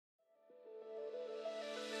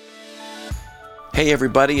Hey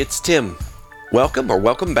everybody, it's Tim.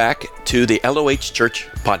 Welcome back to the LOH Church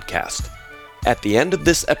podcast. At the end of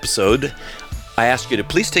this episode, I ask you to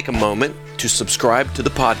please take a moment to subscribe to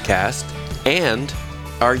the podcast and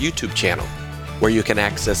our YouTube channel, where you can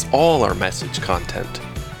access all our message content.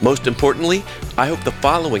 Most importantly, I hope the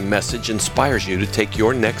following message inspires you to take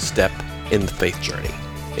your next step in the faith journey.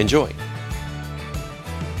 Enjoy.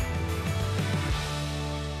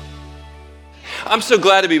 I'm so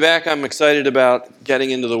glad to be back. I'm excited about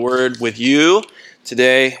getting into the Word with you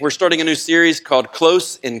today. We're starting a new series called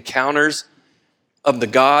Close Encounters of the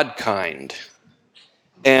God Kind.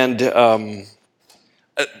 And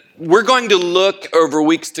we're going to look over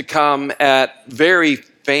weeks to come at very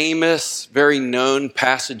famous, very known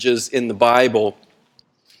passages in the Bible,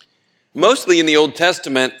 mostly in the Old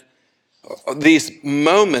Testament, these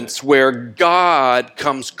moments where God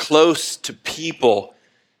comes close to people.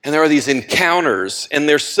 And there are these encounters, and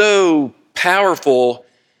they're so powerful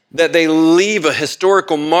that they leave a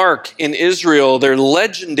historical mark in Israel. They're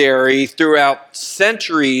legendary throughout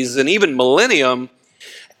centuries and even millennium,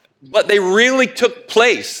 but they really took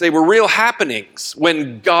place. They were real happenings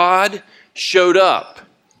when God showed up.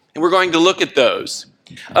 And we're going to look at those.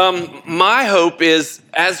 My hope is,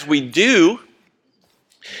 as we do,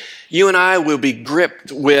 you and I will be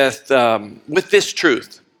gripped with this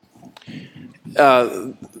truth.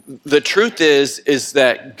 The truth is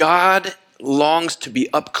that God longs to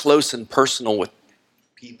be up close and personal with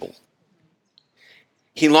people.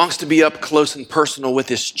 He longs to be up close and personal with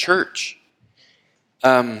His church.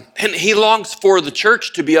 And He longs for the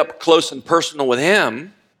church to be up close and personal with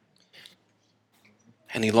Him.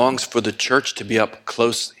 And He longs for the church to be up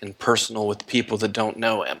close and personal with people that don't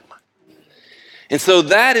know Him. And so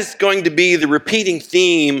that is going to be the repeating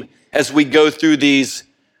theme as we go through these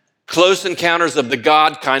close encounters of the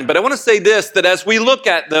God kind. But I want to say this, that as we look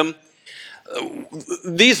at them,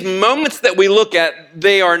 these moments that we look at,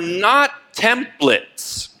 they are not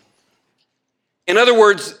templates. In other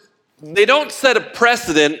words, they don't set a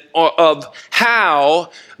precedent of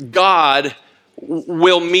how God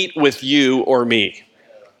will meet with you or me.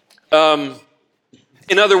 In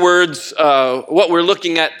other words, what we're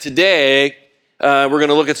looking at today, we're going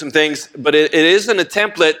to look at some things, but it isn't a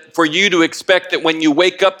template for you to expect that when you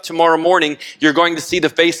wake up tomorrow morning, you're going to see the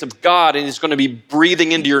face of God and He's going to be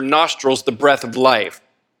breathing into your nostrils the breath of life.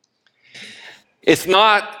 It's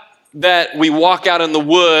not that we walk out in the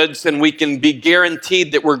woods and we can be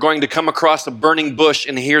guaranteed that we're going to come across a burning bush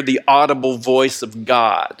and hear the audible voice of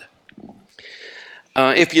God.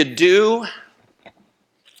 If you do,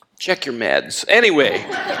 check your meds. Anyway.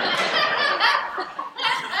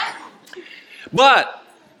 But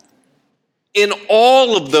in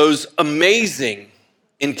all of those amazing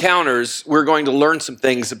encounters, we're going to learn some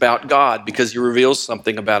things about God because He reveals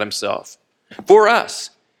something about Himself for us,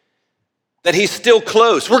 that He's still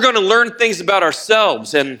close. We're going to learn things about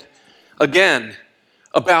ourselves and, again,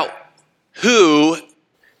 about who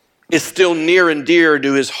is still near and dear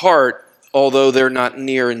to His heart, although they're not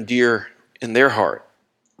near and dear in their heart.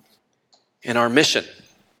 In our mission,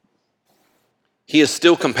 He is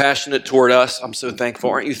still compassionate toward us. I'm so thankful.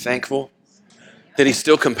 Aren't you thankful that He's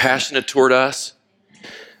still compassionate toward us?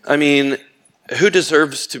 I mean, who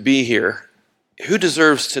deserves to be here? Who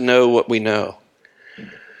deserves to know what we know?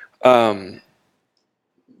 All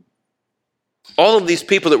of these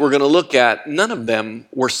people that we're going to look at, none of them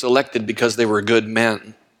were selected because they were good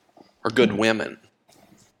men or good women.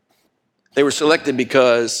 They were selected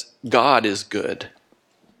because God is good.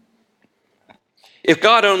 If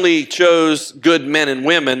God only chose good men and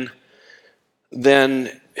women,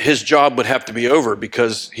 then His job would have to be over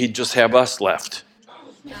because He'd just have us left.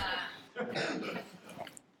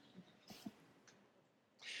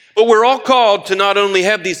 But we're all called to not only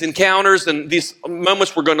have these encounters and these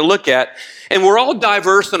moments we're going to look at, and we're all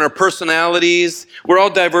diverse in our personalities, we're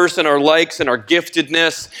all diverse in our likes and our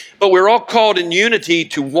giftedness, but we're all called in unity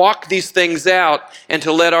to walk these things out and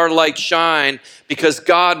to let our light shine because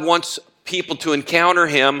God wants people to encounter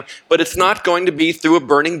Him, but it's not going to be through a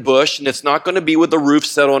burning bush, and it's not going to be with the roof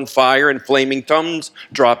set on fire and flaming tongues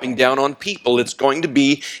dropping down on people. It's going to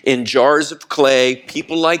be in jars of clay,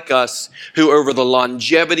 people like us who over the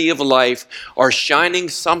longevity of life are shining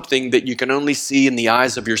something that you can only see in the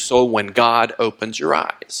eyes of your soul when God opens your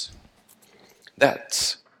eyes.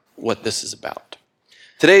 That's what this is about.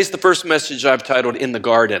 Today's the first message I've titled In the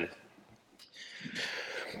Garden.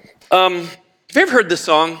 Have you ever heard this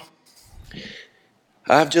song?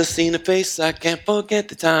 I've just seen a face, I can't forget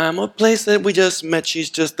the time or place that we just met. She's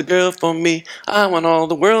just the girl for me. I want all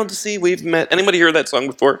the world to see we've met. Anybody heard that song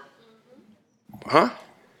before? Huh?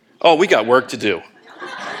 Oh, we got work to do.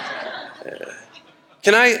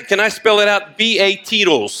 Can I spell it out?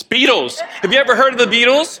 B-A-Beatles. Beatles. Have you ever heard of the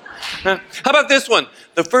Beatles? How about this one?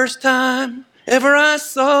 The first time ever I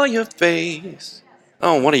saw your face.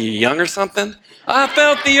 Oh, what are you, young or something? I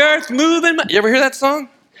felt the earth moving. You ever hear that song?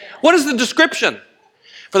 What is the description?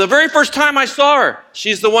 For the very first time I saw her,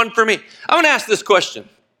 she's the one for me. I want to ask this question.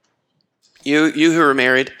 You who are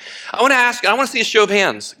married, I want to see a show of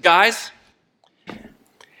hands. Guys,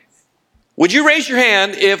 would you raise your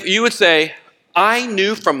hand if you would say, I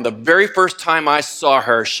knew from the very first time I saw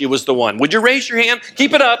her, she was the one? Would you raise your hand?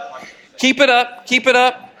 Keep it up. Keep it up. Keep it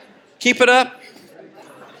up. Keep it up.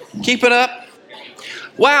 Keep it up.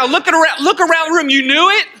 Wow, look around the room. You knew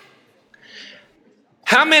it?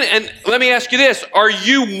 How many, and let me ask you this, are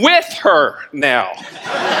you with her now?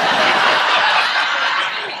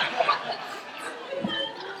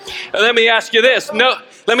 And let me ask you this,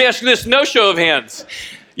 no show of hands.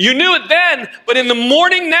 You knew it then, but in the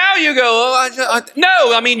morning now you go,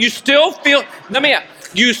 you still feel,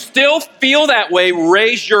 you still feel that way,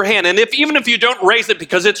 raise your hand. And even if you don't raise it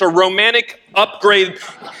because it's a romantic upgrade,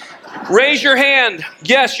 raise your hand.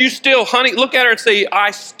 Yes, you still, honey, look at her and say,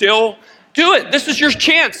 I still do it. This is your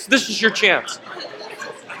chance. This is your chance.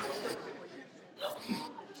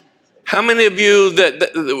 How many of you,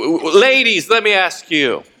 ladies, let me ask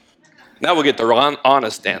you. Now we'll get the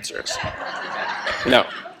honest answers. No.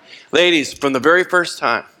 Ladies, from the very first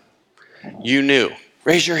time you knew,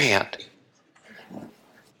 raise your hand.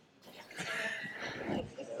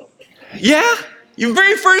 Yeah? Your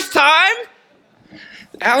very first time?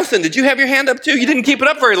 Allison, did you have your hand up too? You didn't keep it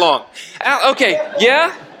up very long. Okay,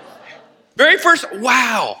 yeah? Very first,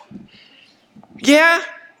 wow. Yeah?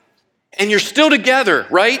 And you're still together,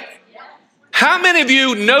 right? How many of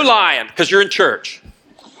you, no lying, because you're in church,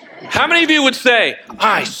 how many of you would say,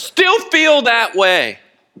 I still feel that way?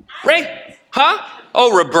 Right? Huh?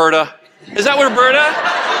 Oh, Roberta. Is that what Roberta?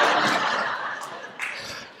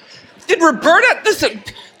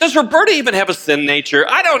 Does Roberta even have a sin nature?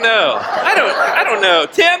 I don't know. I don't know.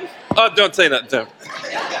 Tim? Oh, don't say that, Tim.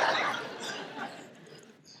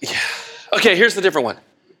 Yeah. Okay, here's the different one.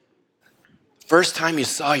 First time you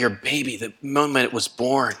saw your baby, the moment it was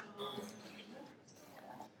born.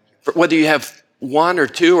 Whether you have 1 or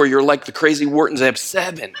 2, or you're like the crazy Whartons, they have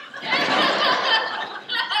 7.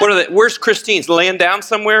 What are they? Where's Christine's? Laying down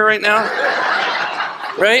somewhere right now?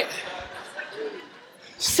 Right?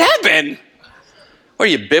 7? What are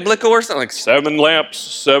you, biblical or something? Like 7 lamps,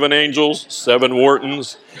 7 angels, 7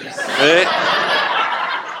 Whartons. Right?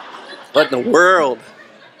 What in the world?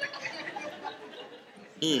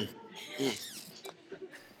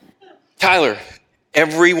 Tyler,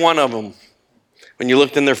 every one of them, when you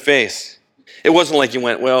looked in their face, it wasn't like you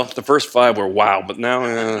went, well, the first 5 were wow, but now,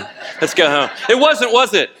 let's go home. It wasn't,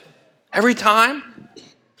 was it? Every time?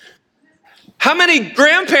 How many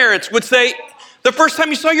grandparents would say, the first time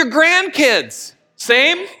you saw your grandkids?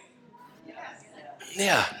 Same?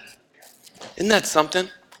 Yeah. Isn't that something?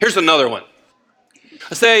 Here's another one.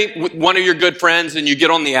 Let's say one of your good friends and you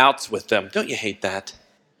get on the outs with them. Don't you hate that?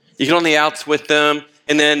 You get on the outs with them,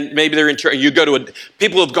 and then maybe they're in church. You go to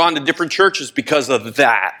people have gone to different churches because of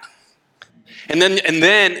that. And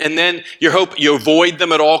then you avoid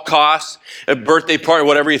them at all costs. A birthday party,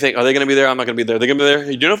 whatever you think. Are they going to be there? I'm not going to be there. They're going to be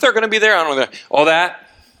there. You know if they're going to be there? I don't know. All that.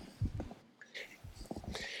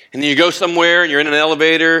 And then you go somewhere and you're in an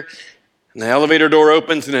elevator, and the elevator door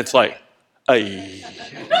opens, and it's like, ay.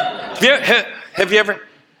 Have you ever?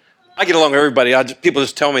 I get along with everybody. People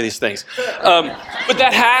just tell me these things. But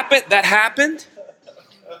that happened.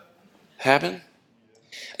 Happened.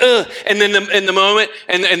 And then in the moment,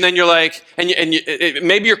 and then you're like,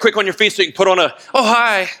 maybe you're quick on your feet so you can put on a, oh,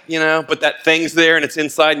 hi, but that thing's there and it's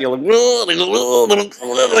inside and you're like,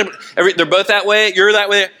 they're both that way, you're that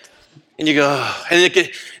way. And you go, oh,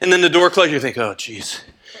 and then the door closes, you think, oh, geez,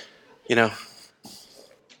 But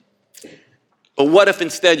what if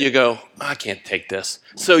instead you go, I can't take this.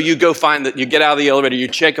 So you go find that, you get out of the elevator, you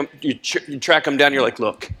check them, you track them down, you're like,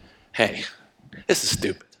 look, hey, this is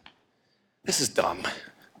stupid. This is dumb.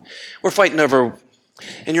 We're fighting over,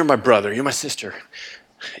 and you're my brother, you're my sister,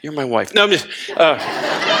 you're my wife. No, I'm just,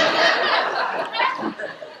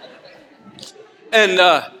 and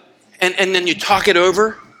then you talk it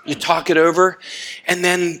over, and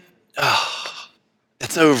then,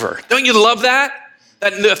 it's over. Don't you love that?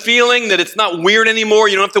 That feeling that it's not weird anymore.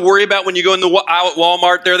 You don't have to worry about when you go in the out at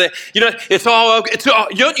Walmart. It's all okay.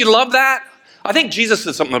 Don't you love that? I think Jesus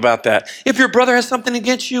said something about that. If your brother has something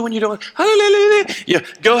against you and you don't,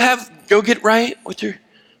 go get right with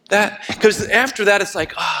that. Because after that, it's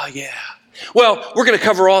like, oh, yeah. Well, we're going to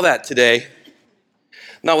cover all that today.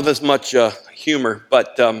 Not with as much humor,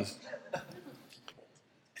 but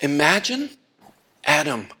Imagine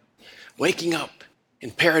Adam waking up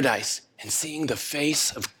in paradise and seeing the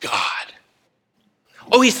face of God.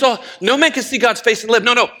 Oh, no man can see God's face and live.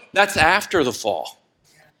 No, that's after the fall.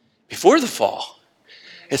 Before the fall,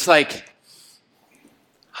 it's like,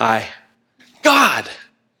 hi, God,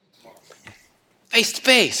 face to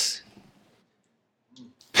face.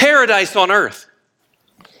 Paradise on earth.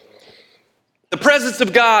 The presence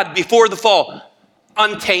of God before the fall,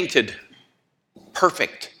 untainted,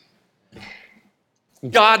 perfect.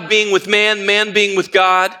 God being with man, man being with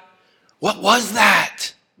God. What was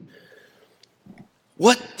that?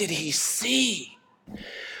 What did he see?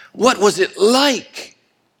 What was it like?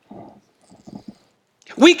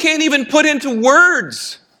 We can't even put into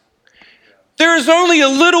words. There's only a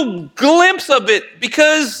little glimpse of it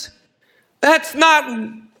because that's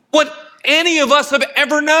not what any of us have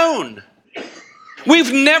ever known.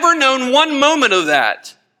 We've never known one moment of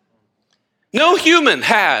that. No human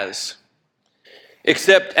has,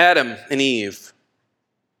 except Adam and Eve.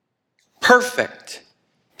 Perfect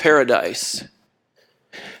paradise.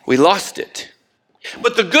 We lost it.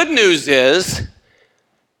 But the good news is,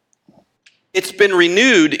 it's been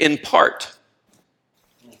renewed in part.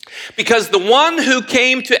 Because the one who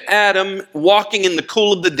came to Adam walking in the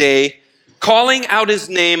cool of the day, calling out his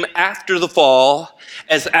name after the fall,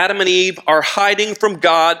 as Adam and Eve are hiding from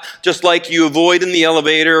God, just like you avoid in the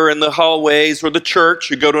elevator or in the hallways or the church,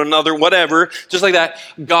 you go to another, whatever, just like that,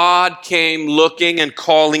 God came looking and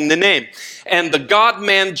calling the name. And the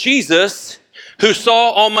God-man Jesus, who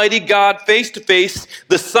saw Almighty God face to face,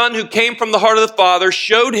 the Son who came from the heart of the Father,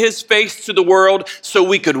 showed his face to the world so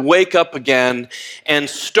we could wake up again and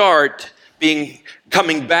start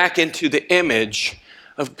coming back into the image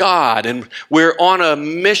of God. And we're on a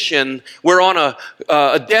mission, we're on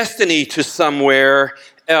a destiny to somewhere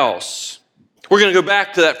else. We're going to go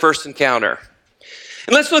back to that first encounter.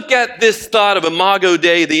 And let's look at this thought of Imago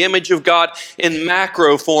Dei, the image of God in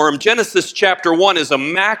macro form. Genesis chapter 1 is a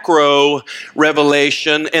macro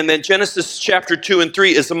revelation, and then Genesis chapter 2 and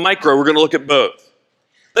 3 is a micro. We're going to look at both.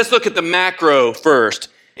 Let's look at the macro first.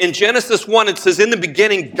 In Genesis 1, it says, in the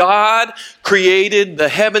beginning, God created the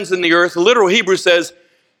heavens and the earth. The literal Hebrew says,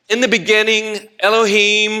 in the beginning,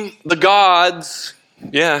 Elohim, the gods,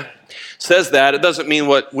 says that. It doesn't mean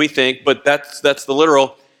what we think, but that's the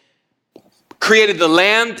literal. Created the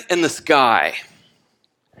land and the sky.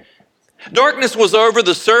 Darkness was over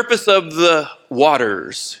the surface of the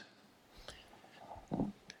waters.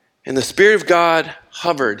 And the Spirit of God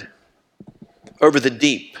hovered over the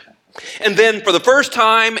deep. And then for the first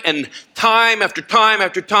time and time after time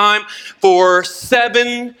after time, for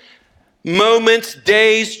 7 moments,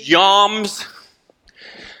 days, yoms,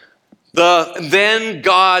 then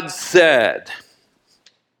God said.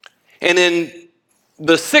 And in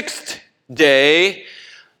the 6th day,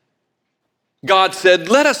 God said,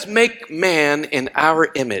 let us make man in our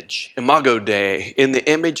image, Imago Dei, in the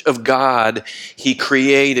image of God, he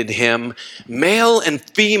created him. Male and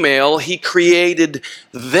female, he created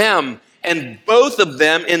them. And both of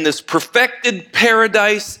them in this perfected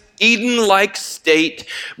paradise, Eden-like state,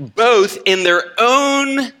 both in their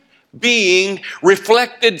own being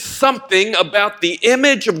reflected something about the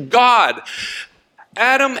image of God.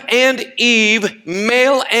 Adam and Eve,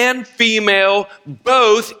 male and female,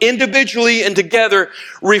 both individually and together,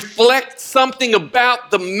 reflect something about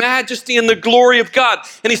the majesty and the glory of God.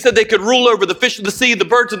 And he said they could rule over the fish of the sea, the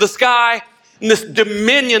birds of the sky, and this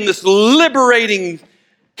dominion, this liberating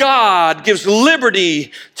God gives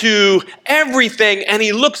liberty to everything. And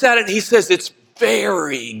he looks at it and he says, it's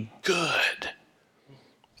very good.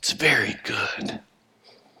 It's very good.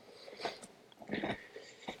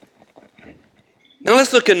 Now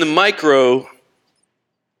let's look in the micro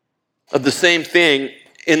of the same thing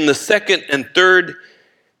in the 2nd and 3rd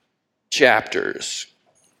chapters.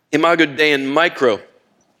 Imago Dei in micro.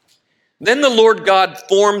 Then the Lord God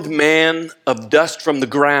formed man of dust from the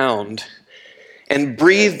ground and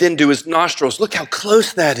breathed into his nostrils. Look how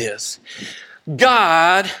close that is.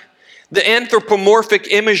 God, the anthropomorphic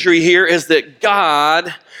imagery here is that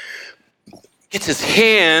God gets his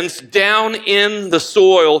hands down in the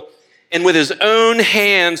soil and with his own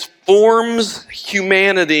hands forms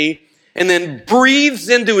humanity and then breathes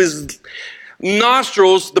into his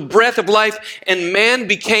nostrils the breath of life, and man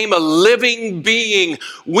became a living being.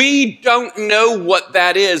 We don't know what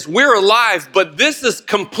that is. We're alive, but this is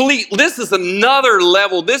complete. This is another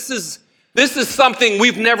level. This is something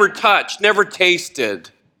we've never touched, never tasted.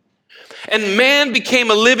 And man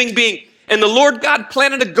became a living being. And the Lord God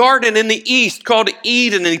planted a garden in the east called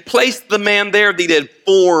Eden, and he placed the man there that he had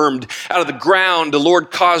formed out of the ground. The Lord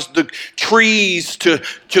caused the trees to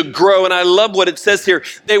grow. And I love what it says here.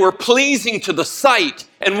 They were pleasing to the sight.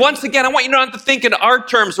 And once again, I want you not to think in our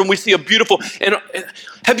terms when we see a beautiful, and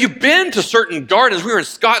have you been to certain gardens? We were in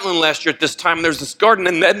Scotland last year at this time. There's this garden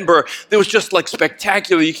in Edinburgh that was just like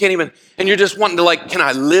spectacular. You can't even, and you're just wanting to like, can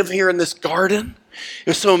I live here in this garden? It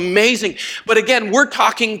was so amazing. But again, we're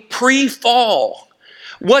talking pre-fall.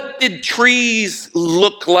 What did trees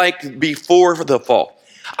look like before the fall?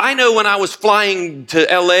 I know when I was flying to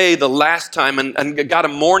LA the last time and got a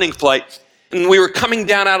morning flight, and we were coming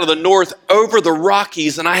down out of the north over the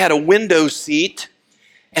Rockies, and I had a window seat,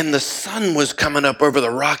 and the sun was coming up over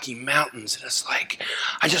the Rocky Mountains. And it's like,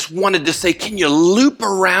 I just wanted to say, can you loop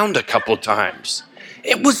around a couple times?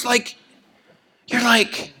 It was like, you're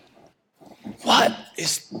like, what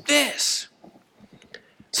is this?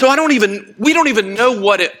 So we don't even know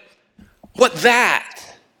what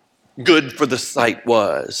that good for the sight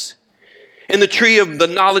was. And the tree of the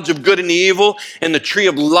knowledge of good and evil, and the tree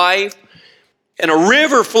of life, and a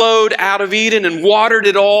river flowed out of Eden and watered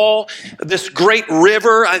it all. This great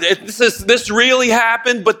river. This really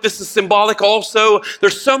happened, but this is symbolic also.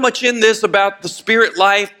 There's so much in this about the spirit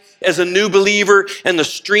life as a new believer and the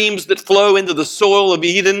streams that flow into the soil of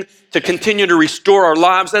Eden to continue to restore our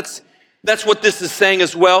lives. That's what this is saying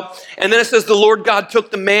as well. And then it says the Lord God took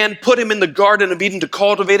the man, put him in the Garden of Eden to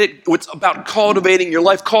cultivate it. It's about cultivating your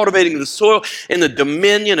life, cultivating the soil in the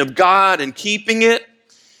dominion of God and keeping it.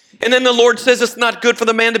 And then the Lord says it's not good for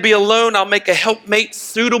the man to be alone. I'll make a helpmate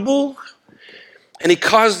suitable. And he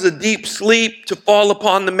causes a deep sleep to fall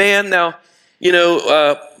upon the man. Now,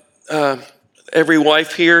 every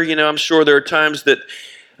wife here, I'm sure there are times that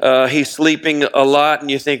he's sleeping a lot,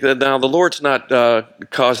 and you think that now the Lord's not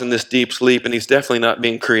causing this deep sleep, and he's definitely not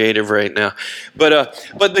being creative right now. But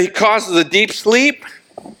he causes a deep sleep,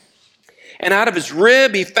 and out of his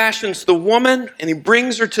rib he fashions the woman, and he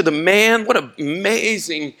brings her to the man. What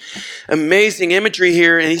amazing, amazing imagery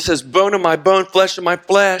here! And he says, "Bone of my bone, flesh of my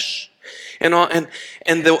flesh," and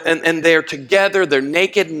they're together. They're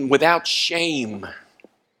naked and without shame.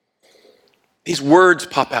 These words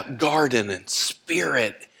pop out: garden and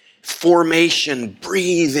spirit, formation,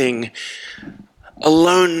 breathing,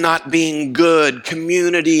 alone not being good,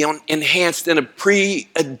 community enhanced in a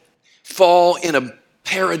pre-fall in a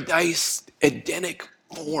paradise Edenic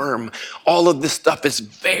form. All of this stuff is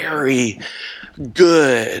very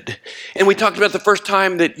good. And we talked about the first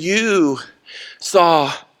time that you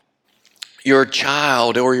saw your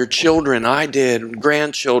child or your children. I did,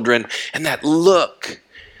 grandchildren, and that look.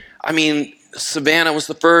 I mean, Savannah was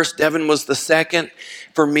the first, Devin was the second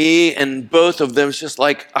for me, and both of them, it's just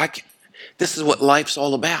like, this is what life's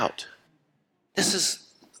all about. This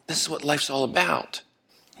is what life's all about,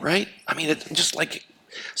 right? I mean, it's just like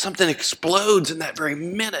something explodes in that very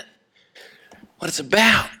minute, what it's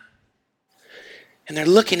about. And they're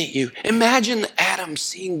looking at you. Imagine Adam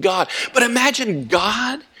seeing God, but imagine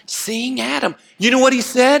God seeing Adam. You know what he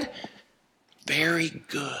said? Very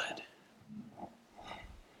good.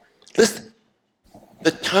 Listen,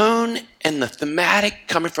 the tone and the thematic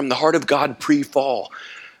coming from the heart of God pre-fall,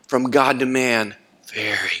 from God to man,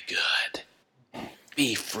 very good.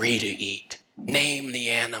 Be free to eat. Name the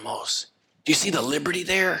animals. Do you see the liberty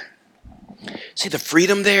there? See the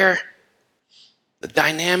freedom there? The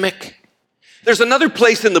dynamic? There's another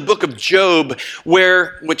place in the book of Job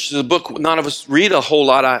which is a book none of us read a whole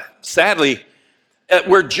lot, sadly,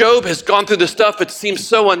 where Job has gone through the stuff. It seems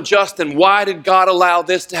so unjust, and why did God allow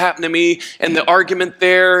this to happen to me? And the argument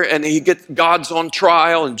there, and God's on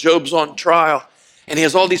trial and Job's on trial. And he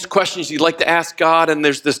has all these questions he'd like to ask God, and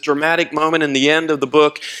there's this dramatic moment in the end of the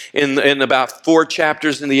book, in about 4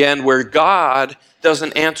 chapters in the end, where God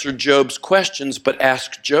doesn't answer Job's questions, but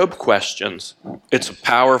asks Job questions. It's a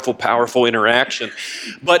powerful, powerful interaction.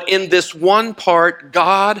 But in this one part,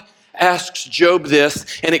 God asks Job this,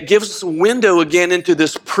 and it gives us a window again into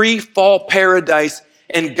this pre-fall paradise.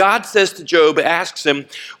 And God says to Job, asks him,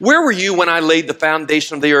 "Where were you when I laid the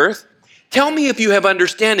foundation of the earth? Tell me if you have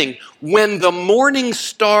understanding. When the morning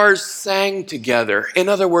stars sang together." In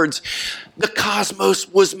other words, the cosmos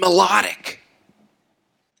was melodic.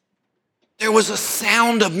 There was a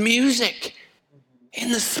sound of music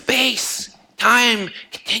in the space-time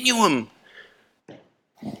continuum.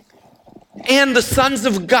 And the sons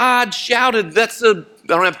of God shouted. I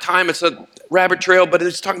don't have time, it's a rabbit trail, but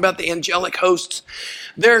it's talking about the angelic hosts.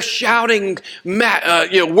 They're shouting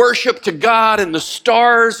worship to God, and the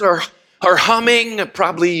stars are or humming,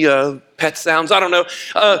 probably pet sounds, I don't know.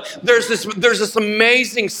 There's this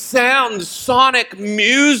amazing sound, sonic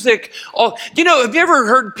music. Oh, have you ever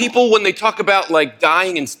heard people when they talk about like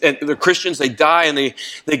dying and they're Christians, they die and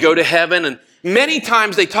they go to heaven, and many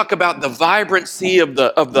times they talk about the vibrancy of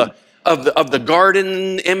the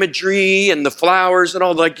garden imagery and the flowers and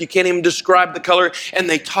all, like you can't even describe the color, and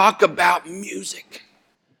they talk about music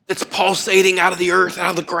that's pulsating out of the earth,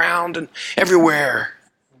 out of the ground, and everywhere.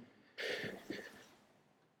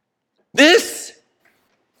 This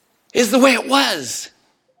is the way it was.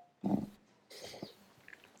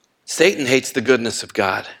 Satan hates the goodness of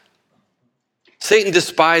God. Satan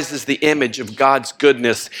despises the image of God's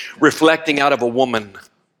goodness reflecting out of a woman.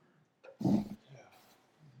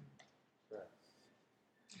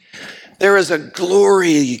 There is a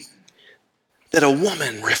glory that a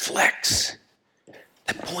woman reflects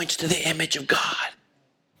that points to the image of God.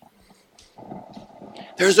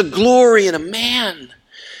 There's a glory in a man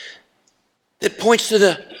that points to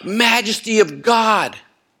the majesty of God.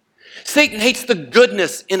 Satan hates the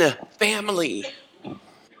goodness in a family.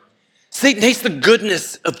 Satan hates the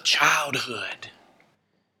goodness of childhood.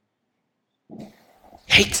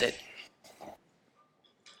 Hates it.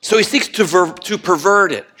 So he seeks to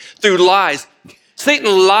pervert it through lies.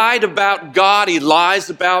 Satan lied about God. He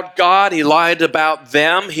lies about God. He lied about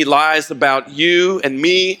them. He lies about you and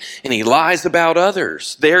me. And he lies about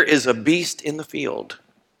others. There is a beast in the field.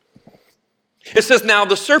 It says, now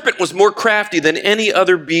the serpent was more crafty than any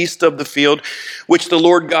other beast of the field, which the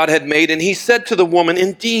Lord God had made. And he said to the woman,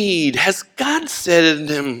 indeed, has God said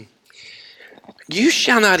to him, you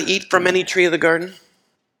shall not eat from any tree of the garden?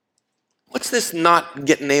 What's this not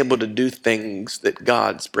getting able to do things that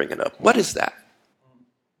God's bringing up? What is that?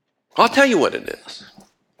 I'll tell you what it is.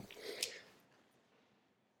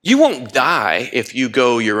 You won't die if you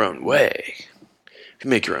go your own way, if you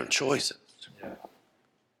make your own choices.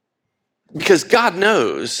 Because God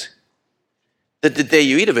knows that the day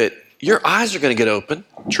you eat of it, your eyes are going to get open,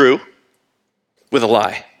 true, with a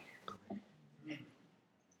lie.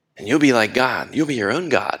 And you'll be like God. You'll be your own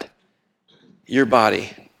God. Your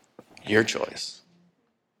body, your choice.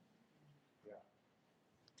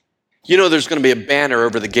 There's going to be a banner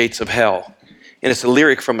over the gates of hell. And it's a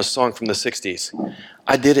lyric from a song from the 60s.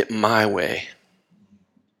 I did it my way.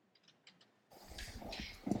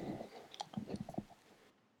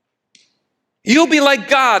 You'll be like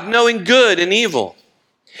God, knowing good and evil.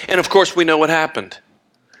 And of course, we know what happened.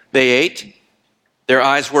 They ate, their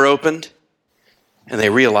eyes were opened, and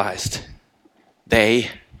they realized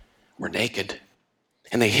they were naked.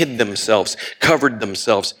 And they hid themselves, covered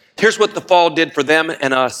themselves. Here's what the fall did for them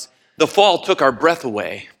and us. The fall took our breath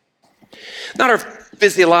away. Not our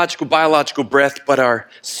physiological, biological breath, but our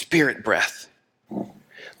spirit breath.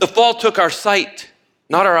 The fall took our sight,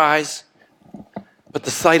 not our eyes, but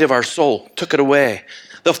the sight of our soul, took it away.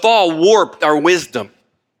 The fall warped our wisdom.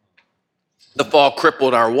 The fall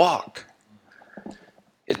crippled our walk.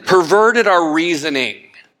 It perverted our reasoning.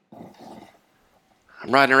 I'm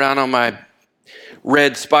riding around on my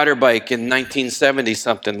red Spider bike in 1970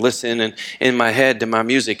 something, listening in my head to my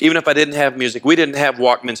music. Even if I didn't have music, we didn't have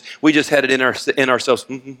Walkmans. We just had it in ourselves.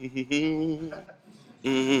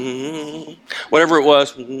 Whatever it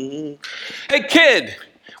was. Hey kid,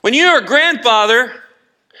 when you're a grandfather,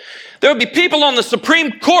 there will be people on the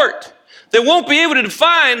Supreme Court that won't be able to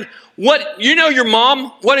define your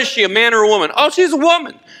mom, what is she, a man or a woman? Oh, she's a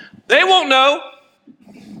woman. They won't know.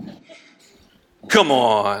 Come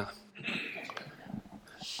on.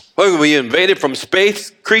 What, were we invaded from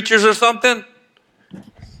space creatures or something? You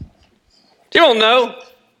don't know.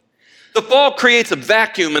 The fall creates a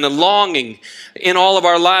vacuum and a longing in all of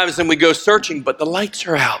our lives, and we go searching, but the lights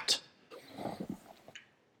are out.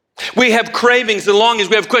 We have cravings and longings.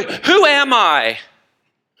 We have questions. Who am I?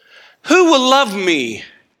 Who will love me?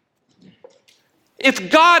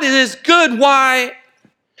 If God is good, why?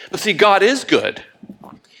 But see, God is good.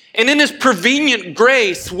 And in his prevenient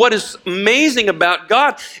grace, what is amazing about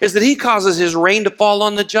God is that he causes his rain to fall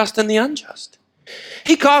on the just and the unjust.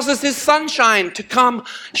 He causes his sunshine to come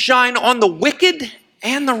shine on the wicked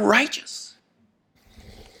and the righteous.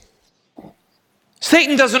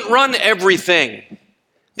 Satan doesn't run everything.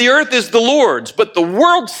 The earth is the Lord's, but the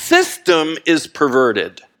world system is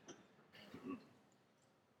perverted.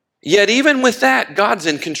 Yet even with that, God's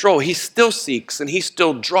in control. He still seeks and he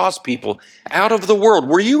still draws people out of the world.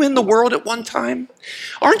 Were you in the world at one time?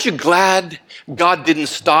 Aren't you glad God didn't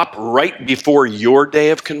stop right before your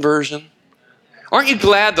day of conversion? Aren't you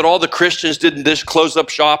glad that all the Christians didn't just close up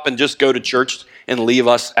shop and just go to church and leave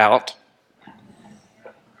us out?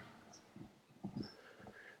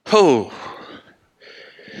 Oh,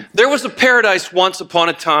 There was a paradise once upon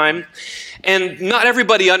a time, and not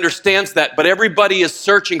everybody understands that, but everybody is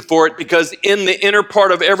searching for it because in the inner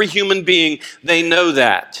part of every human being, they know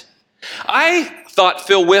that. I thought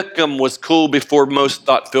Phil Wickham was cool before most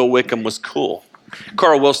thought Phil Wickham was cool.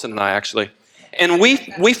 Carl Wilson and I, actually. And we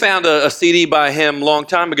found a CD by him a long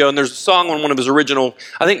time ago, and there's a song on one of his original,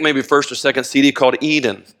 I think maybe first or second CD called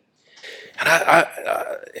Eden. And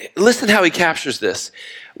I listen how he captures this.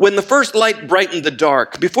 When the first light brightened the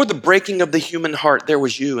dark, before the breaking of the human heart, there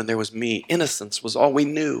was you and there was me. Innocence was all we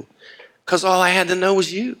knew, because all I had to know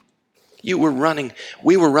was you. You were running.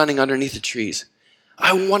 We were running underneath the trees.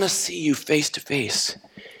 I want to see you face to face,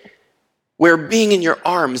 where being in your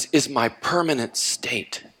arms is my permanent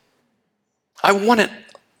state. I want it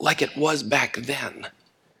like it was back then.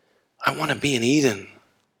 I want to be in Eden,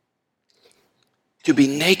 to be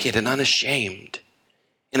naked and unashamed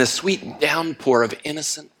in a sweet downpour of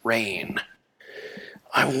innocent rain.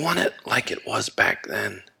 I want it like it was back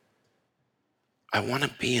then. I want to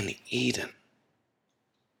be in Eden.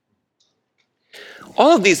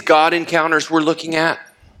 All of these God encounters we're looking at,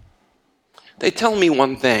 they tell me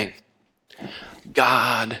one thing.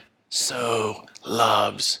 God so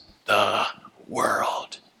loves the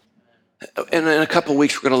world. And in a couple of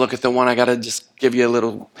weeks, we're going to look at the one. I got to just give you a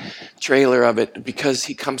little trailer of it, because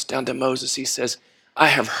he comes down to Moses. He says, I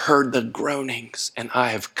have heard the groanings and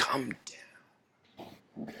I have come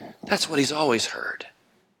down. That's what he's always heard.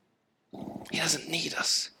 He doesn't need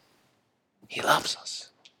us. He loves us.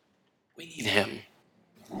 We need him.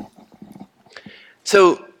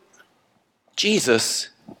 So, Jesus,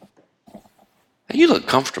 you look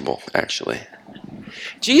comfortable, actually.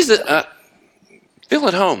 Jesus, feel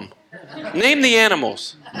at home. Name the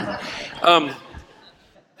animals.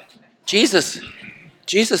 Jesus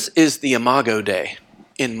is the Imago Dei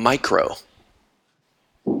in micro.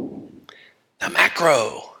 The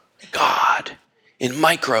macro, God, in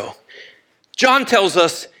micro. John tells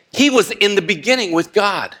us he was in the beginning with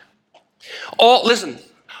God.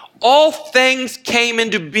 All things came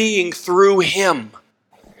into being through him.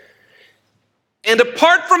 And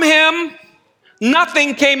apart from him,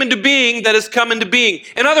 nothing came into being that has come into being.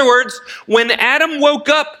 In other words, when Adam woke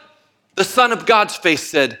up, the Son of God's face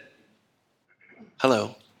said,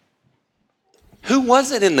 hello. Who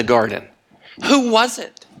was it in the garden? Who was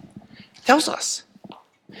it? It tells us.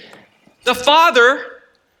 The Father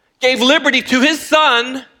gave liberty to his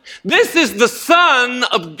Son. This is the Son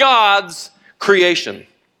of God's creation.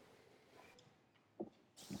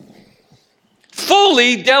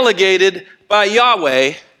 Fully delegated by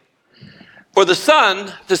Yahweh for the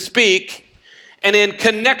Son to speak, and in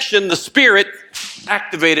connection, the Spirit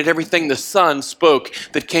activated everything the Son spoke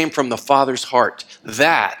that came from the Father's heart.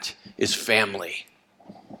 That is family.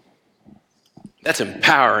 That's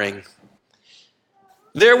empowering.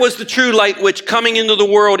 There was the true light which, coming into the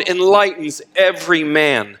world, enlightens every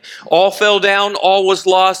man. All fell down, all was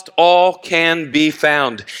lost, all can be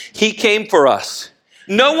found. He came for us.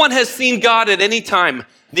 No one has seen God at any time.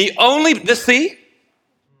 No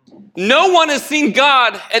one has seen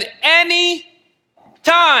God at any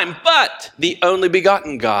time but the only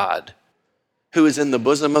begotten God, who is in the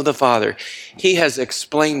bosom of the Father. He has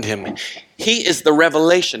explained him. He is the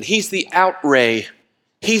revelation. He's the outray.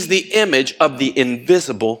 He's the image of the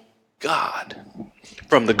invisible God.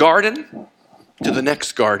 From the garden to the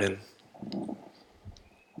next garden.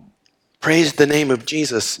 Praise the name of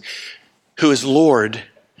Jesus, who is Lord,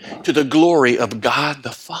 to the glory of God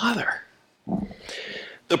the Father.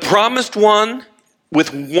 The promised one,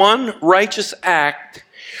 with one righteous act,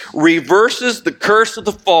 reverses the curse of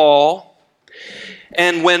the fall.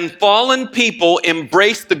 And when fallen people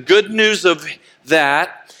embrace the good news of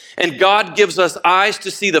that, and God gives us eyes to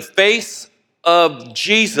see the face of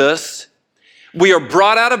Jesus, we are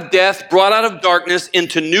brought out of death, brought out of darkness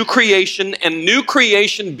into new creation, and new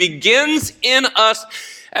creation begins in us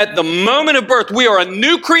at the moment of birth. We are a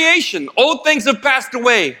new creation. Old things have passed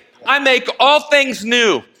away. I make all things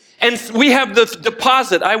new. And we have the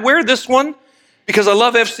deposit. I wear this one because I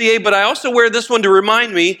love FCA, but I also wear this one to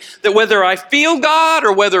remind me that whether I feel God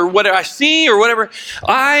or whether I see or whatever,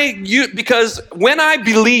 because when I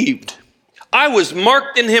believed, I was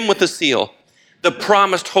marked in him with a seal, the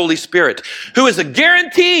promised Holy Spirit, who is a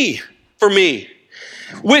guarantee for me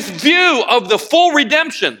with view of the full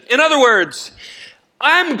redemption. In other words,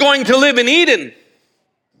 I'm going to live in Eden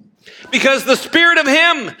because the Spirit of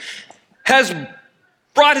him has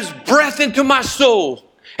brought his breath into my soul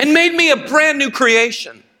and made me a brand new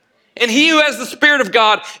creation. And he who has the Spirit of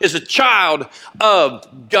God is a child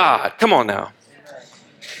of God. Come on now.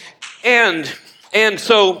 And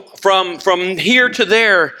so from here to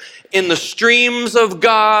there, in the streams of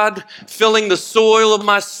God, filling the soil of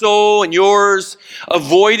my soul and yours,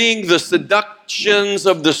 avoiding the seductions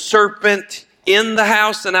of the serpent in the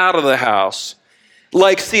house and out of the house.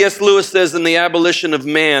 Like C.S. Lewis says in The Abolition of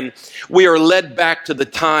Man, we are led back to the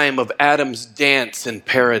time of Adam's dance in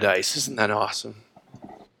paradise. Isn't that awesome?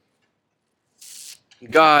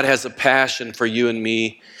 God has a passion for you and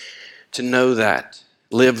me to know that,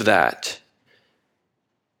 live that.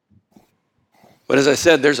 But as I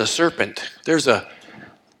said, there's a serpent. There's a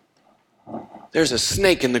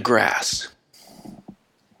snake in the grass.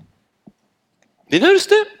 You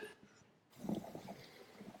noticed it?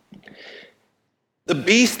 The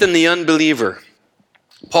beast and the unbeliever.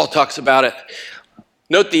 Paul talks about it.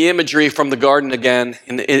 Note the imagery from the garden again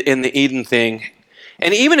in the Eden thing.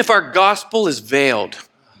 And even if our gospel is veiled,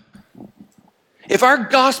 it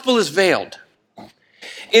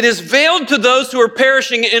is veiled to those who are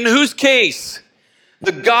perishing, in whose case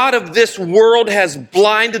the God of this world has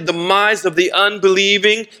blinded the minds of the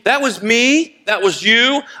unbelieving. That was me. That was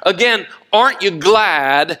you. Again, aren't you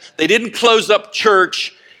glad they didn't close up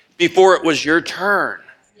church before it was your turn?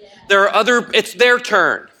 It's their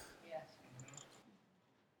turn.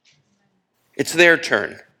 It's their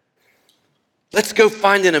turn. Let's go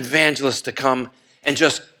find an evangelist to come and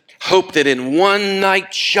just hope that in one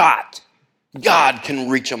night shot, God can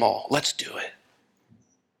reach them all. Let's do it.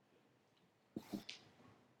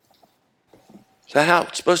 Is that how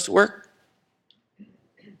it's supposed to work?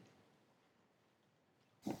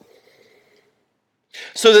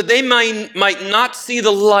 So that they might not see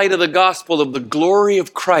the light of the gospel of the glory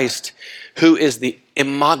of Christ, who is the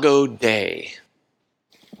imago Dei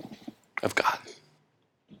of God.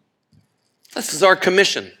 This is our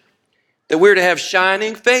commission, that we're to have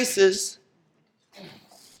shining faces.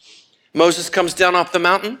 Moses comes down off the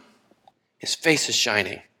mountain. His face is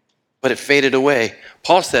shining, but it faded away.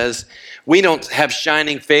 Paul says, we don't have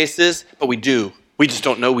shining faces, but we do. We just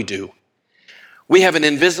don't know we do. We have an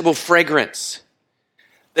invisible fragrance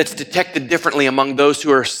that's detected differently among those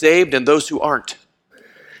who are saved and those who aren't.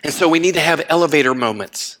 And so we need to have elevator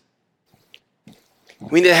moments.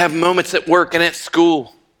 We need to have moments at work and at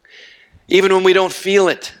school, even when we don't feel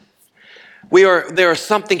it. There is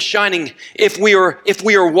something shining if we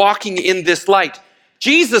are walking in this light.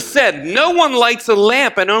 Jesus said, no one lights a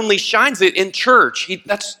lamp and only shines it in church.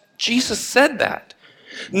 Jesus said that.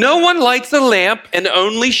 No one lights a lamp and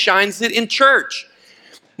only shines it in church.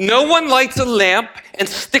 No one lights a lamp and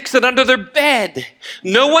sticks it under their bed.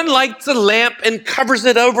 No one lights a lamp and covers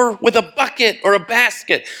it over with a bucket or a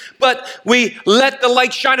basket. But we let the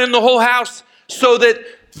light shine in the whole house so that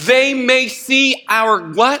they may see our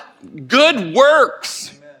what? Good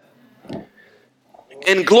works.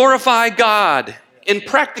 And glorify God. In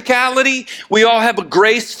practicality, we all have a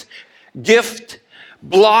grace gift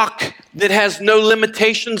block that has no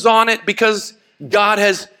limitations on it because God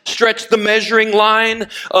has stretched the measuring line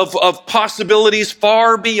of possibilities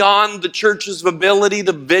far beyond the church's ability,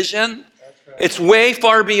 the vision. Right. It's way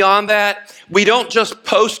far beyond that. We don't just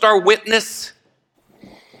post our witness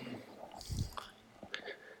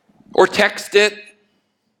or text it.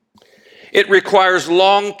 It requires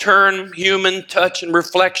long-term human touch and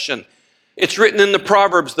reflection. It's written in the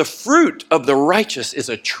Proverbs, the fruit of the righteous is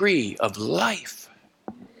a tree of life.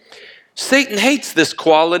 Satan hates this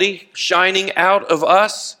quality shining out of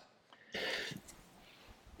us.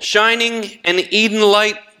 Shining an Eden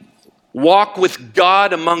light walk with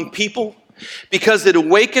God among people because it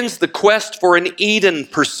awakens the quest for an Eden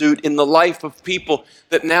pursuit in the life of people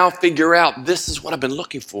that now figure out this is what I've been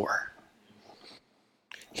looking for.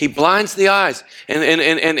 He blinds the eyes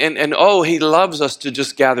and oh, he loves us to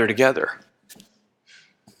just gather together.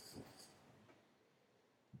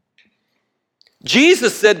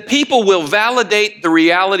 Jesus said people will validate the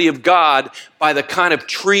reality of God by the kind of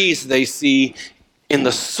trees they see in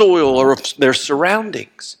the soil or of their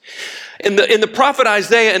surroundings. In the prophet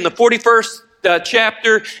Isaiah, in the 41st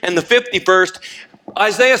chapter and the 51st,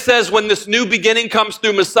 Isaiah says when this new beginning comes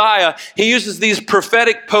through Messiah, he uses these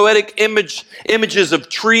prophetic, poetic images of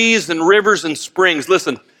trees and rivers and springs.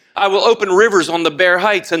 Listen, I will open rivers on the bare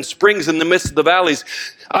heights and springs in the midst of the valleys.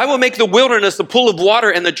 I will make the wilderness a pool of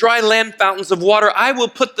water and the dry land fountains of water. I will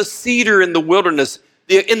put the cedar in the wilderness,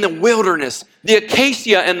 the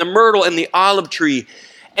acacia and the myrtle and the olive tree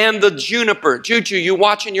and the juniper. Juju, you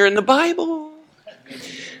watching? You're in the Bible.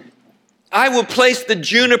 I will place the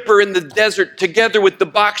juniper in the desert together with the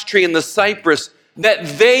box tree and the cypress, that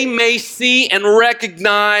they may see and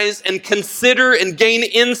recognize and consider and gain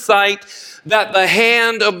insight that the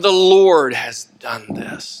hand of the Lord has done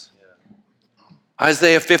this.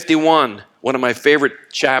 Isaiah 51, one of my favorite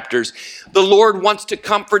chapters. The Lord wants to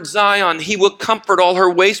comfort Zion. He will comfort all her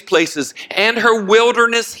waste places, and her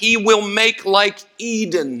wilderness he will make like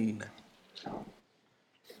Eden.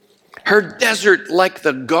 Her desert like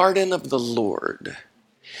the garden of the Lord.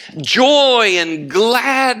 Joy and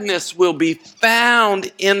gladness will be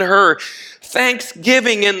found in her.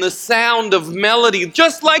 Thanksgiving and the sound of melody,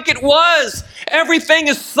 just like it was. Everything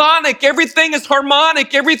is sonic, everything is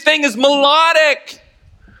harmonic, everything is melodic.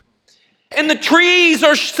 And the trees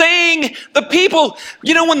are saying, the people,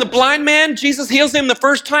 you know, when the blind man, Jesus heals him the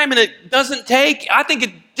first time and it doesn't take, I think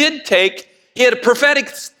it did take. He had a prophetic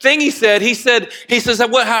thing he said. He says,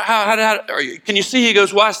 what, how can you see? He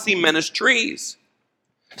goes, well, I see men as trees.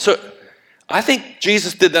 So I think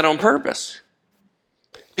Jesus did that on purpose.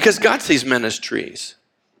 Because God sees men as trees.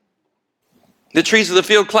 The trees of the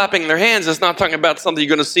field clapping their hands is not talking about something you're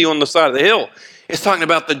going to see on the side of the hill. It's talking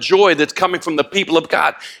about the joy that's coming from the people of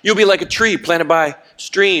God. You'll be like a tree planted by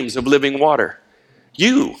streams of living water.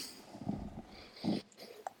 You'll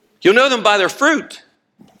know them by their fruit.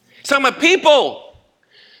 It's talking about people.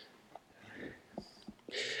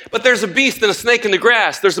 But there's a beast and a snake in the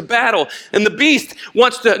grass. There's a battle. And the beast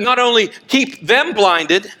wants to not only keep them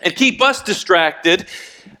blinded and keep us distracted,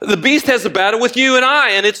 the beast has a battle with you and I,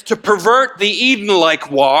 and it's to pervert the Eden-like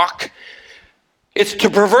walk. It's to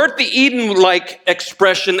pervert the Eden-like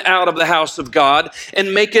expression out of the house of God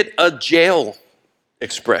and make it a jail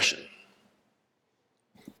expression.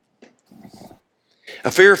 A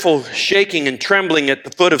fearful shaking and trembling at the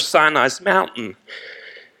foot of Sinai's mountain,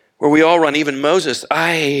 where we all run, even Moses,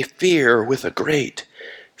 I fear with a great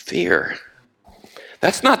fear.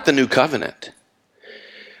 That's not the new covenant.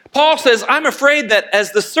 Paul says, I'm afraid that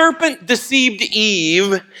as the serpent deceived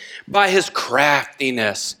Eve by his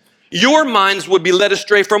craftiness, your minds would be led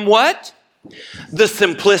astray from what? The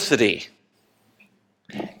simplicity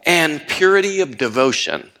and purity of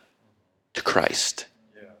devotion to Christ.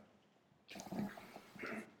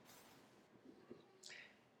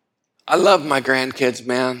 I love my grandkids,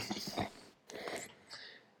 man.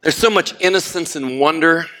 There's so much innocence and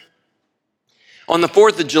wonder. On the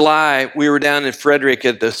 4th of July, we were down in Frederick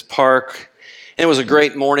at this park, and it was a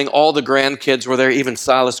great morning. All the grandkids were there, even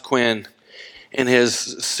Silas Quinn in his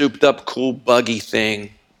souped-up, cool, buggy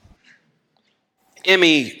thing.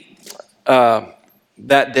 Emmy,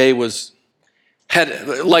 that day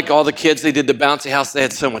had, like all the kids, they did the bouncy house. They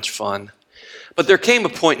had so much fun. But there came a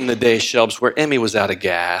point in the day, Shelbs, where Emmy was out of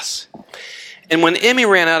gas. And when Emmy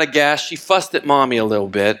ran out of gas, she fussed at Mommy a little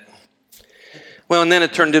bit. Well, and then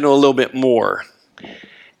it turned into a little bit more.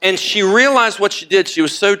 And she realized what she did. She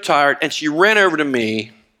was so tired, and she ran over to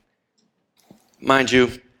me. Mind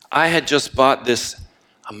you, I had just bought this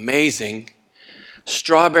amazing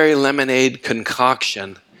strawberry lemonade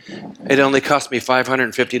concoction. It only cost me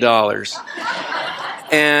 $550.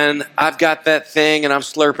 And I've got that thing, and I'm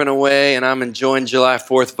slurping away, and I'm enjoying July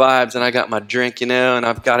 4th vibes, and I got my drink, and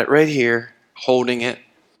I've got it right here, holding it.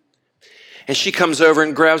 And she comes over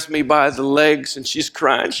and grabs me by the legs, and she's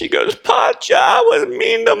crying. She goes, Pacha, I was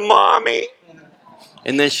mean to Mommy.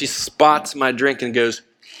 And then she spots my drink and goes,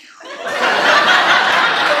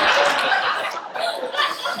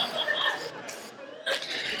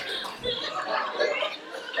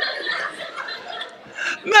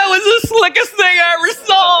 that was the slickest thing I ever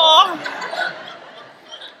saw.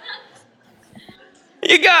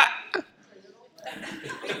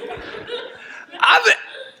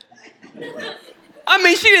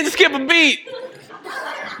 She didn't skip a beat.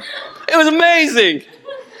 It was amazing.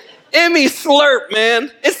 Emmy slurp,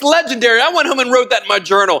 man. It's legendary. I went home and wrote that in my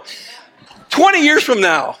journal. 20 years from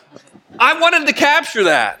now, I wanted to capture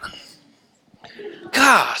that.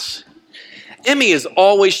 Gosh, Emmy is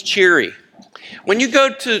always cheery. When you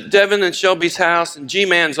go to Devin and Shelby's house and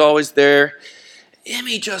G-Man's always there,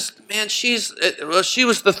 Emmy just, man, she was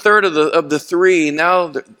the third of the three.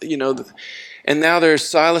 Now, and now there's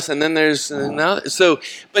Silas, and then there's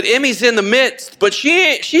but Emmy's in the midst, but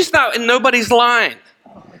she's not in nobody's line.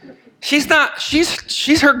 She's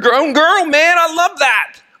her own girl, man. I love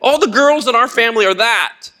that. All the girls in our family are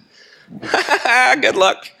that. Good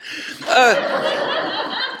luck.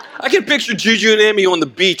 I can picture Juju and Emmy on the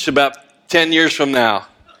beach about 10 years from now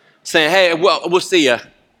saying, hey, well, we'll see ya.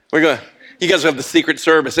 You guys have the Secret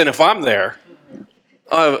Service, and if I'm there,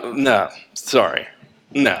 no, sorry,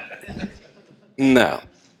 no.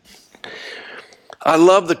 I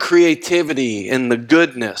love the creativity and the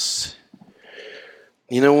goodness.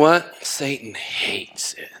 You know what? Satan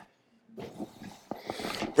hates it.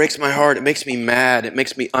 It breaks my heart. It makes me mad. It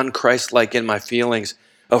makes me un-Christ-like in my feelings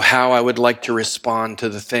of how I would like to respond to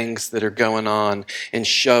the things that are going on and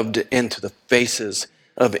shoved into the faces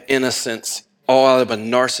of innocence, all out of a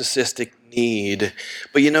narcissistic need.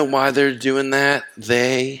 But you know why they're doing that?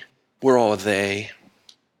 We're all a they.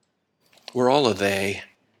 We're all a they.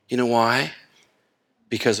 You know why?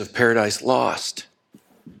 Because of Paradise Lost.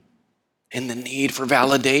 And the need for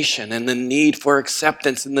validation, and the need for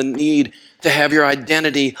acceptance, and the need to have your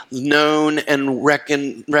identity known and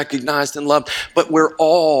recognized and loved. But we're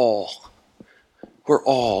all.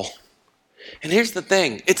 And here's the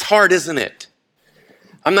thing. It's hard, isn't it?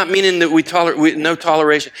 I'm not meaning that we tolerate no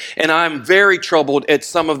toleration. And I'm very troubled at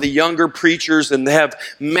some of the younger preachers, and they have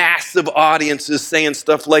massive audiences saying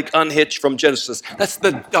stuff like unhitched from Genesis. That's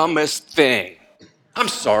the dumbest thing. I'm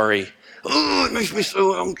sorry. Oh, it makes me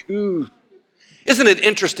so Isn't it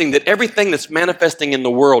interesting that everything that's manifesting in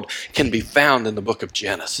the world can be found in the book of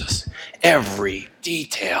Genesis? Every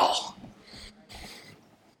detail.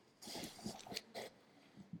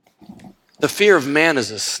 The fear of man is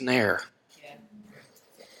a snare.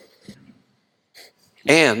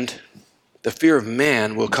 And the fear of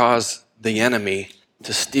man will cause the enemy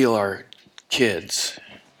to steal our kids.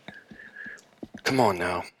 Come on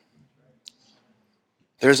now.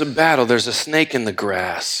 There's a battle. There's a snake in the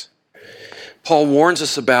grass. Paul warns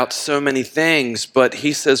us about so many things, but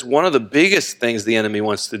he says one of the biggest things the enemy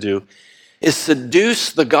wants to do is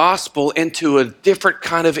seduce the gospel into a different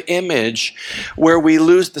kind of image where we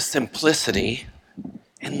lose the simplicity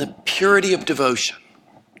and the purity of devotion.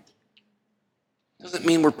 Doesn't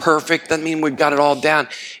mean we're perfect, doesn't mean we've got it all down.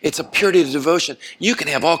 It's a purity of devotion. You can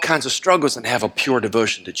have all kinds of struggles and have a pure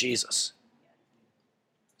devotion to Jesus.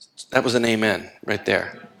 That was an amen right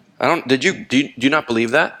there. Do you not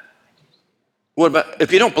believe that? What about,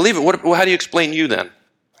 if you don't believe it, how do you explain you then?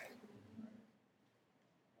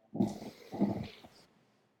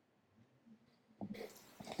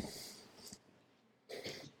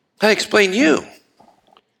 How do you explain you?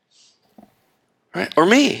 Right? Or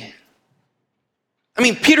me? I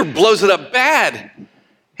mean, Peter blows it up bad.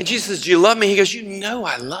 And Jesus says, do you love me? He goes, you know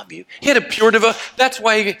I love you. He had a pure devotion. That's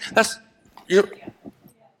why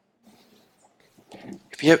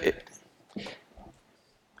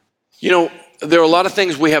there are a lot of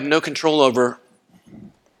things we have no control over.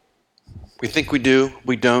 We think we do,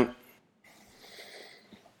 we don't.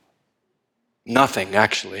 Nothing,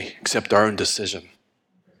 actually, except our own decision.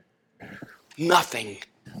 Nothing.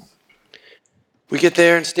 We get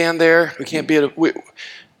there and stand there. We can't be we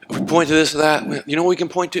point to this or that. You know what we can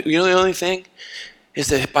point to? You know the only thing is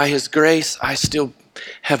that by His grace, I still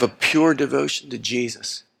have a pure devotion to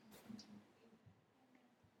Jesus.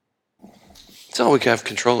 That's all we can have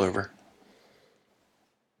control over.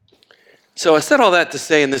 So I said all that to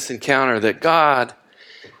say in this encounter that God,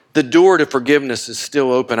 the door to forgiveness is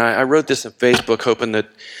still open. I wrote this on Facebook hoping that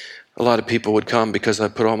a lot of people would come because I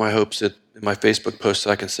put all my hopes in my Facebook post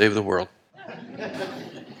so I can save the world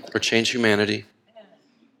or change humanity.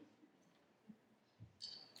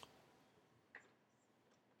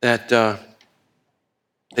 That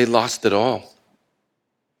they lost it all.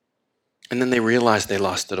 And then they realized they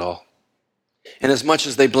lost it all. And as much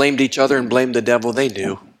as they blamed each other and blamed the devil, they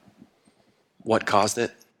knew what caused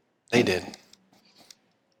it. They did.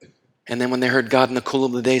 And then when they heard God in the cool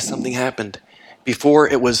of the day, something happened. Before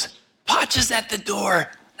it was, Potch is at the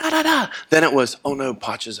door. Da, da, da. Then it was, oh no,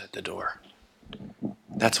 Potch is at the door.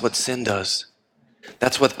 That's what sin does.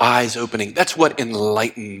 That's what eyes opening. That's what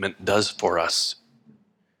enlightenment does for us.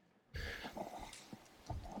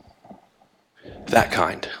 That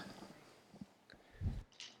kind.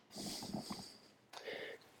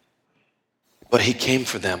 But He came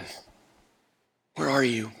for them. Where are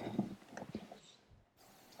you?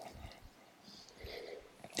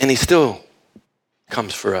 And He still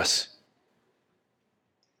comes for us.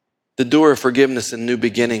 The door of forgiveness and new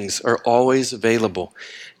beginnings are always available.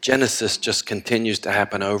 Genesis just continues to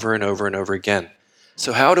happen over and over and over again.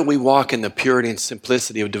 So how do we walk in the purity and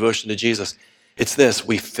simplicity of devotion to Jesus? It's this: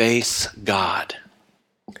 we face God.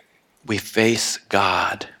 We face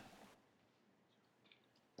God.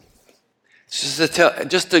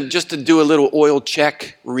 Just to do a little oil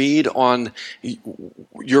check read on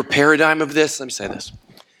your paradigm of this, let me say this.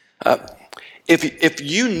 If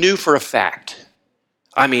you knew for a fact,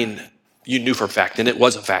 you knew for a fact, and it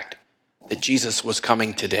was a fact, that Jesus was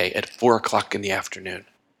coming today at 4:00 in the afternoon,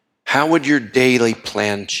 how would your daily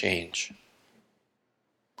plan change?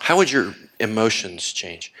 How would your emotions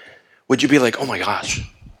change? Would you be like, oh my gosh,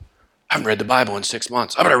 I haven't read the Bible in 6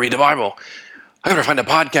 months. I better read the Bible. I gotta find a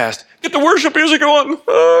podcast. Get the worship music on.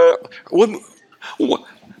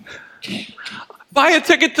 Buy a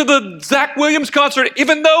ticket to the Zach Williams concert,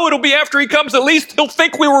 even though it'll be after he comes. At least he'll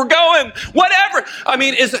think we were going. Whatever.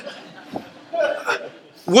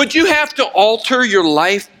 Would you have to alter your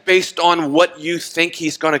life based on what you think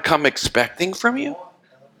he's going to come expecting from you?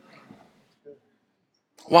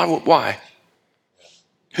 Why?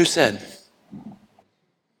 Who said?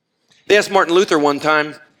 They asked Martin Luther one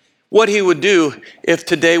time what he would do if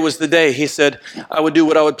today was the day. He said, I would do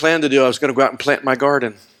what I would plan to do. I was going to go out and plant my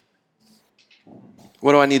garden.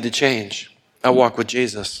 What do I need to change? I walk with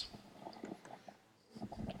Jesus.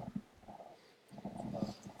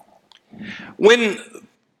 When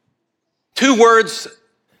two words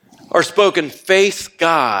are spoken, face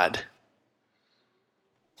God,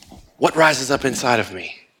 what rises up inside of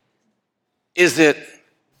me? Is it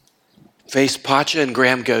face Pacha and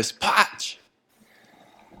Graham goes, Pach?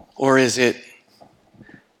 Or is it,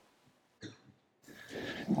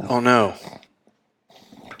 oh no.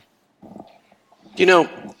 You know,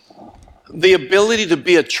 the ability to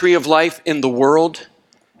be a tree of life in the world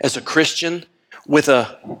as a Christian with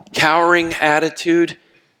a cowering attitude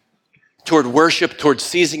toward worship, toward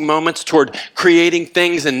seizing moments, toward creating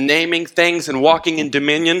things and naming things and walking in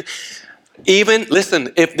dominion. Even,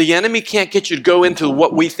 listen, if the enemy can't get you to go into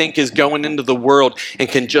what we think is going into the world and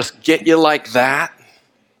can just get you like that,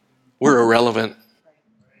 we're irrelevant.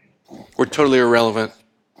 We're totally irrelevant.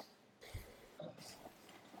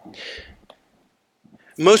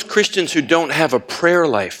 Most Christians who don't have a prayer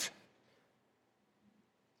life,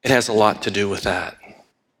 it has a lot to do with that.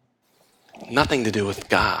 Nothing to do with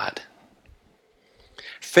God.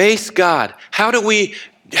 Face God. How do we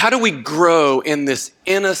grow in this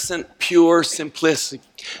innocent, pure, simplistic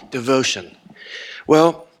devotion?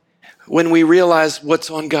 Well, when we realize what's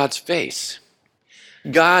on God's face.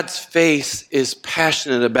 God's face is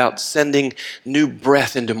passionate about sending new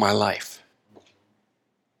breath into my life.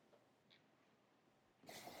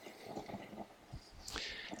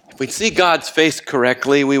 If we'd see God's face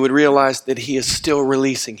correctly, we would realize that he is still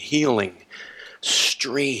releasing healing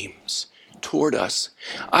streams toward us.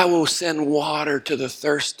 I will send water to the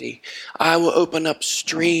thirsty. I will open up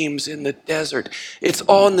streams in the desert. It's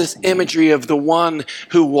all in this imagery of the one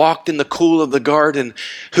who walked in the cool of the garden,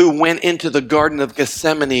 who went into the Garden of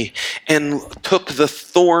Gethsemane and took the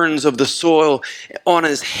thorns of the soil on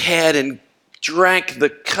his head and drank the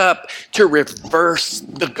cup to reverse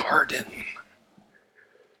the garden.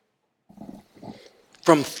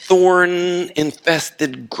 From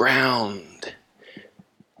thorn-infested ground,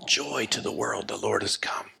 joy to the world, the Lord has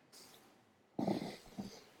come.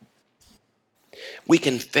 We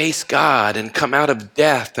can face God and come out of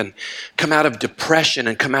death and come out of depression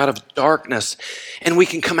and come out of darkness. And we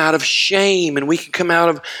can come out of shame and we can come out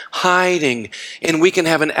of hiding. And we can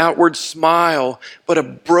have an outward smile, but a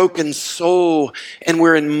broken soul. And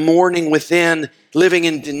we're in mourning within, living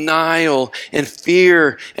in denial and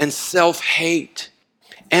fear and self-hate.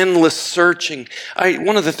 Endless searching.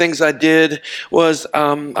 One of the things I did was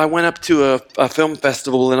I went up to a film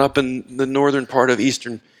festival, and up in the northern part of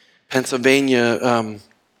eastern Pennsylvania,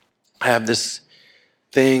 I have this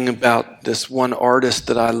thing about this one artist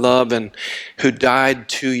that I love and who died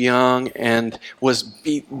too young and was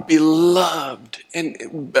beloved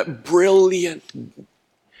and brilliant,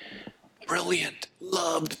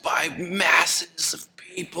 loved by masses of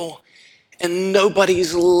people, and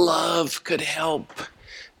nobody's love could help.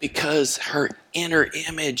 Because her inner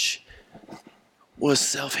image was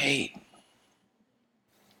self-hate.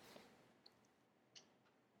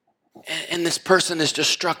 And this person has just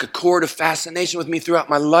struck a chord of fascination with me throughout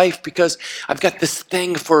my life because I've got this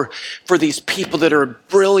thing for these people that are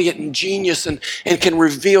brilliant and genius and can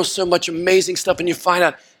reveal so much amazing stuff. And you find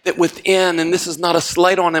out that within, and this is not a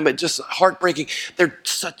slight on them, but just heartbreaking, they're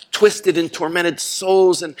such twisted and tormented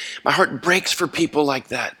souls, and my heart breaks for people like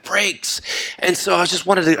that, breaks. And so I just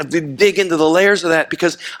wanted to dig into the layers of that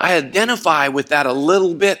because I identify with that a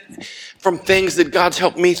little bit from things that God's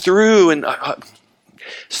helped me through and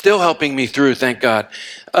still helping me through, thank God.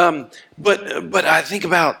 But I think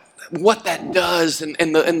about what that does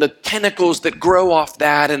and the tentacles that grow off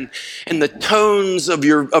that and the tones of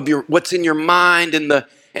your what's in your mind and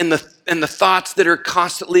the thoughts that are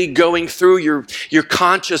constantly going through your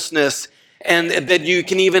consciousness and that you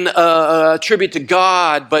can even attribute to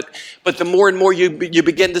God, but the more and more you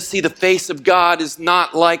begin to see the face of God is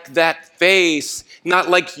not like that face, not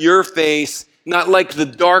like your face, not like the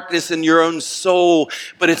darkness in your own soul,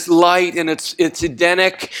 but it's light and it's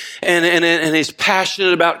Edenic and he's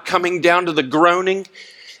passionate about coming down to the groaning.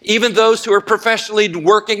 Even those who are professionally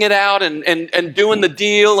working it out and doing the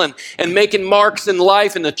deal and making marks in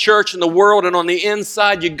life in the church and the world, and on the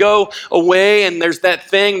inside you go away and there's that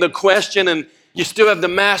thing, the question, and You still have the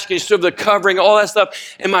mask, you still have the covering, all that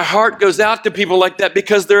stuff. And my heart goes out to people like that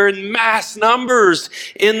because they're in mass numbers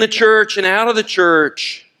in the church and out of the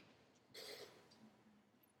church.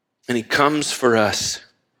 And he comes for us.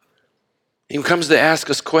 He comes to ask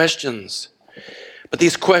us questions. But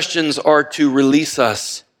these questions are to release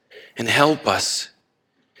us and help us.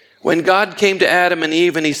 When God came to Adam and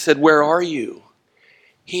Eve and he said, "Where are you?"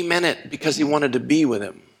 He meant it because he wanted to be with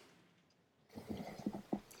him.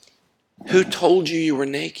 Who told you you were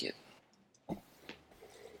naked?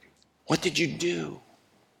 What did you do?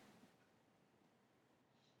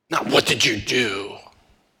 Not what did you do?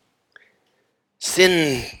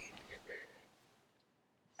 Sin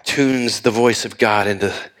tunes the voice of God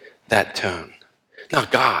into that tone.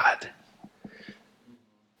 Not God.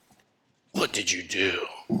 What did you do?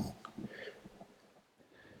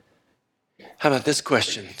 How about this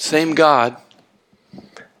question? Same God.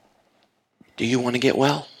 Do you want to get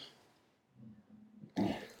well?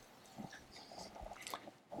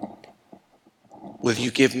 Will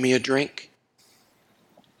you give me a drink?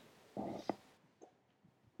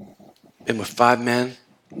 Been with 5 men,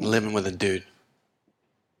 living with a dude.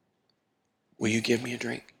 Will you give me a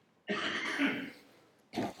drink?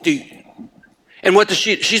 And what does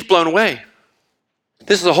she's blown away.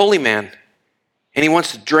 This is a holy man, and he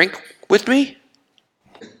wants to drink with me?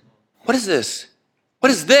 What is this?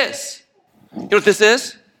 What is this? You know what this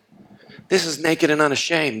is? This is naked and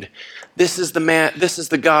unashamed. This is the man, this is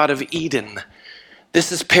the God of Eden.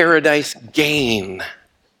 This is paradise gain.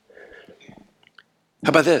 How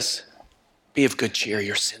about this? Be of good cheer,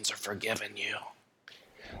 your sins are forgiven you.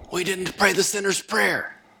 We didn't pray the sinner's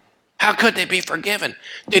prayer. How could they be forgiven?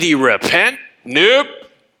 Did he repent? Nope.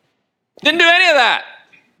 Didn't do any of that.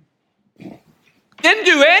 Didn't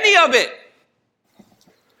do any of it.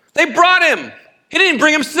 They brought him. He didn't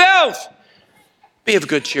bring himself. Be of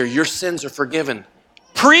good cheer, your sins are forgiven.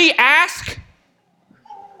 Pre-ask?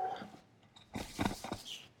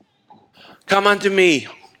 Come unto me,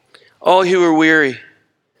 all who are weary,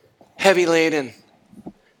 heavy laden.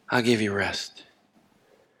 I'll give you rest.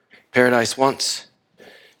 Paradise once,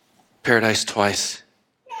 paradise twice.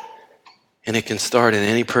 And it can start in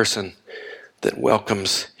any person that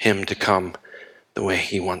welcomes him to come the way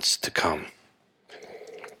he wants to come.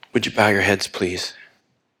 Would you bow your heads, please?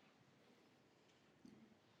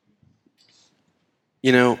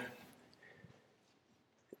 You know,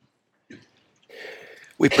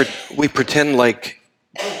 we pretend like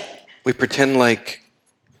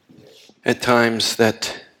at times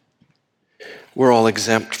that we're all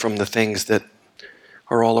exempt from the things that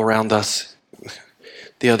are all around us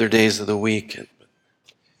the other days of the week.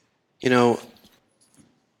 You know,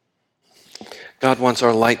 God wants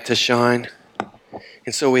our light to shine,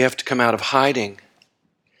 and so we have to come out of hiding.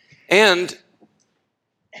 And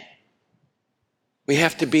we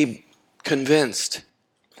have to be convinced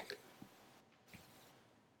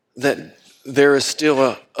that there is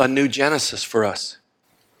still a new Genesis for us.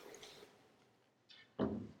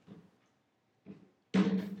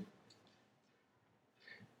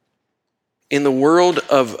 In the world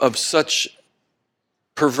of such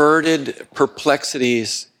perverted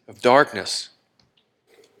perplexities of darkness,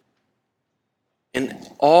 in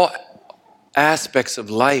all aspects of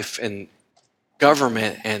life and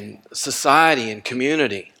government and society and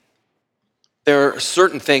community, there are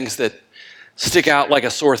certain things that stick out like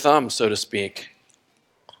a sore thumb, so to speak.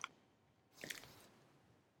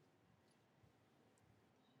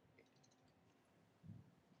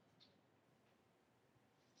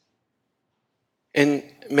 And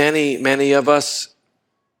many of us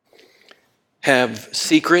have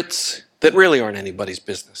secrets that really aren't anybody's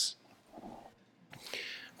business.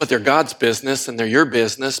 But they're God's business and they're your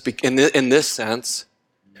business in this sense.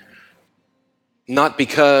 Not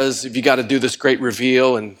because if you got to do this great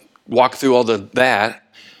reveal and walk through all that,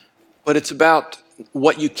 but it's about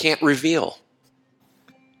what you can't reveal.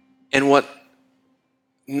 And what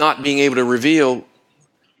not being able to reveal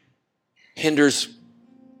hinders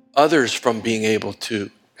others from being able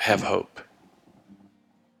to have hope.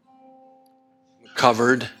 We're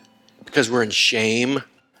covered because we're in shame,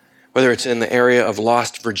 whether it's in the area of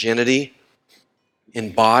lost virginity,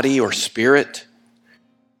 in body or spirit.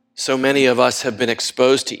 So many of us have been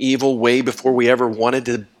exposed to evil way before we ever wanted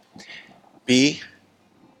to be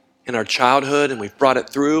in our childhood, and we've brought it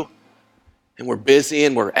through, and we're busy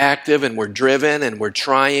and we're active and we're driven and we're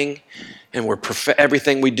trying, and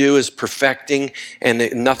everything we do is perfecting,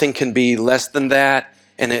 and nothing can be less than that,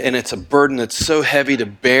 and it's a burden that's so heavy to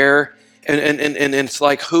bear, and it's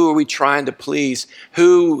like, who are we trying to please?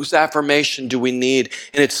 Whose affirmation do we need?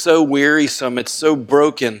 And it's so wearisome, it's so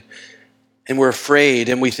broken. And we're afraid,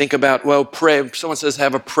 and we think about, well, pray. Someone says,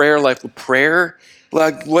 have a prayer life. Well, prayer?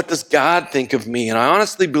 Like, what does God think of me? And I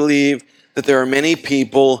honestly believe that there are many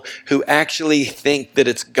people who actually think that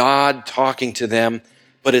it's God talking to them,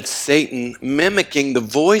 but it's Satan mimicking the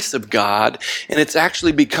voice of God. And it's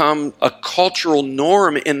actually become a cultural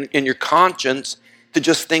norm in your conscience to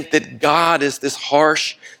just think that God is this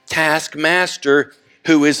harsh taskmaster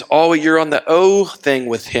who is always, you're on the O thing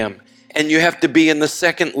with him. And you have to be in the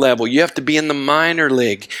second level. You have to be in the minor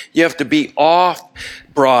league. You have to be off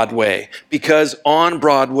Broadway, because on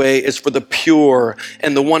Broadway is for the pure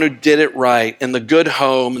and the one who did it right and the good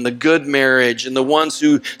home and the good marriage and the ones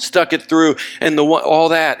who stuck it through and all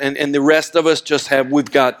that. And the rest of us just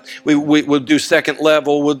we'll do second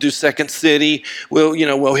level. We'll do second city.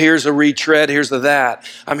 Here's a retread. Here's that.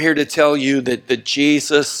 I'm here to tell you that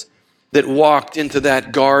Jesus that walked into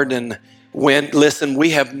that garden, we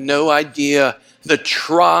have no idea the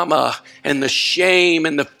trauma and the shame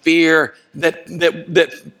and the fear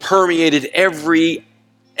that permeated every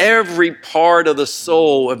part of the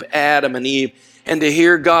soul of Adam and Eve. And to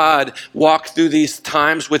hear God walk through these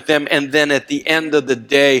times with them, and then at the end of the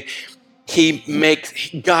day,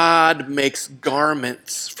 God makes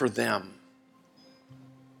garments for them,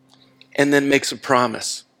 and then makes a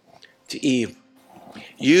promise to Eve.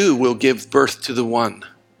 You will give birth to the one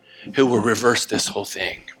who will reverse this whole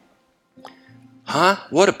thing.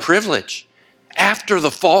 What a privilege. After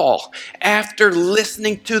the fall, after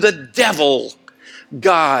listening to the devil,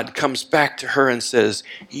 God comes back to her and says,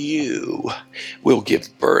 you will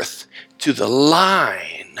give birth to the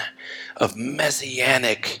line of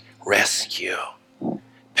messianic rescue.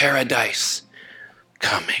 Paradise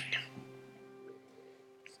coming.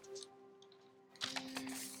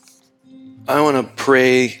 I want to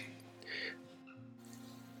pray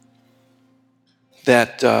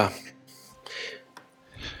that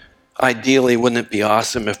ideally, wouldn't it be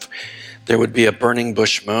awesome if there would be a burning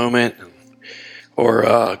bush moment,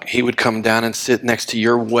 or he would come down and sit next to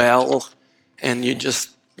your well, and you just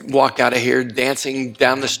walk out of here dancing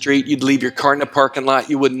down the street. You'd leave your car in the parking lot.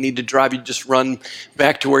 You wouldn't need to drive. You'd just run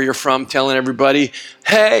back to where you're from, telling everybody,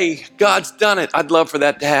 hey, God's done it. I'd love for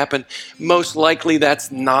that to happen. Most likely that's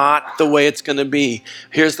not the way it's going to be.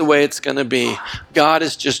 Here's the way it's going to be. God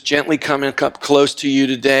is just gently coming up close to you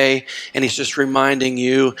today, and he's just reminding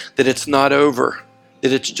you that it's not over,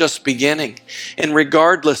 that it's just beginning. And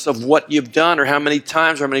regardless of what you've done or how many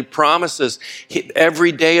times or how many promises,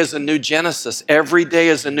 every day is a new Genesis. Every day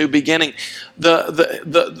is a new beginning.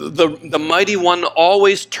 The mighty one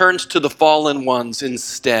always turns to the fallen ones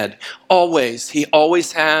instead. Always. He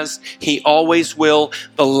always has. He always will.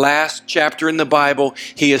 The last chapter in the Bible,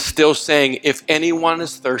 he is still saying, if anyone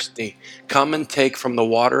is thirsty, come and take from the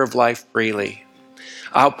water of life freely.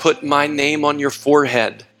 I'll put my name on your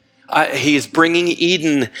forehead. He is bringing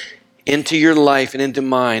Eden into your life and into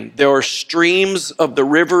mine. There are streams of the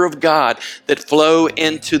river of God that flow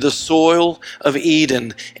into the soil of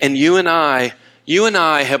Eden. And you and I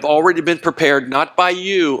have already been prepared, not by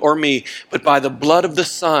you or me, but by the blood of the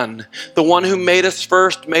Son, the one who made us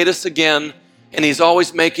first, made us again, and he's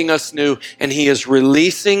always making us new. And he is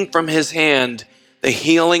releasing from his hand the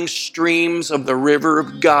healing streams of the river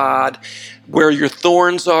of God, where your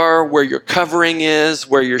thorns are, where your covering is,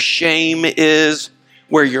 where your shame is,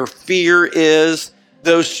 where your fear is.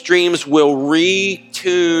 Those streams will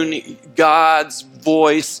retune God's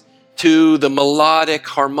voice to the melodic,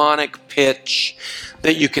 harmonic pitch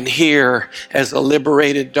that you can hear as a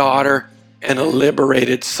liberated daughter and a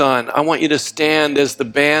liberated son. I want you to stand as the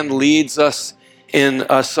band leads us in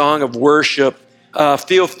a song of worship.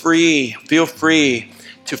 Feel free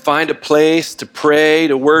to find a place to pray,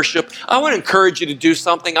 to worship. I want to encourage you to do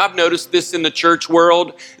something. I've noticed this in the church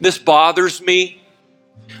world. This bothers me.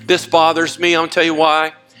 I'm going to tell you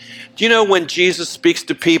why. Do you know when Jesus speaks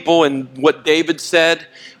to people and what David said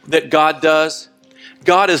that God does?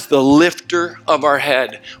 God is the lifter of our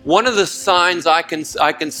head. One of the signs I can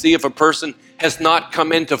see if a person has not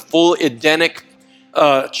come into full Edenic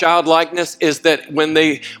childlikeness is that when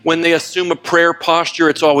they assume a prayer posture,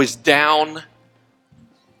 it's always down.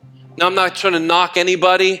 Now, I'm not trying to knock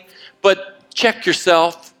anybody, but check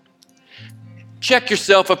yourself. Check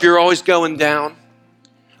yourself if you're always going down.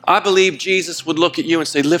 I believe Jesus would look at you and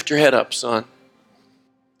say, lift your head up, son.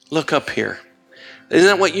 Look up here. Isn't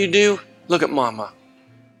that what you do? Look at mama.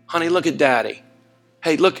 Honey, look at daddy.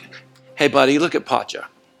 Hey, buddy, look at Pacha.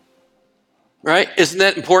 Right? Isn't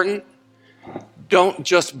that important? Don't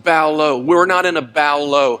just bow low. We're not in a bow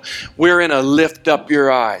low. We're in a lift up your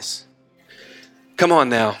eyes. Come on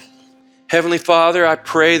now. Heavenly Father, I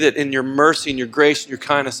pray that in your mercy and your grace and your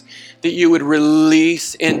kindness, that you would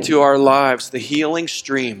release into our lives the healing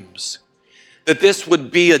streams, that this would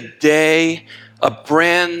be a day, a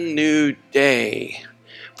brand new day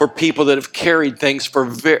for people that have carried things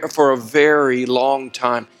for a very long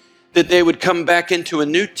time, that they would come back into a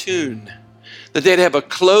new tune, that they'd have a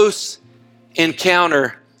close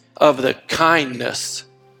encounter of the kindness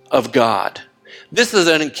of God. This is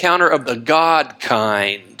an encounter of the God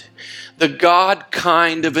kind. The God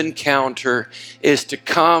kind of encounter is to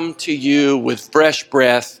come to you with fresh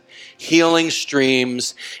breath, healing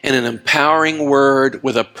streams, and an empowering word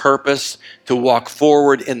with a purpose to walk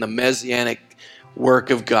forward in the messianic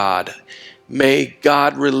work of God. May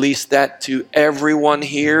God release that to everyone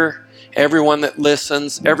here, everyone that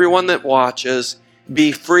listens, everyone that watches.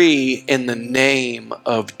 Be free in the name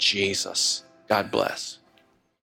of Jesus. God bless.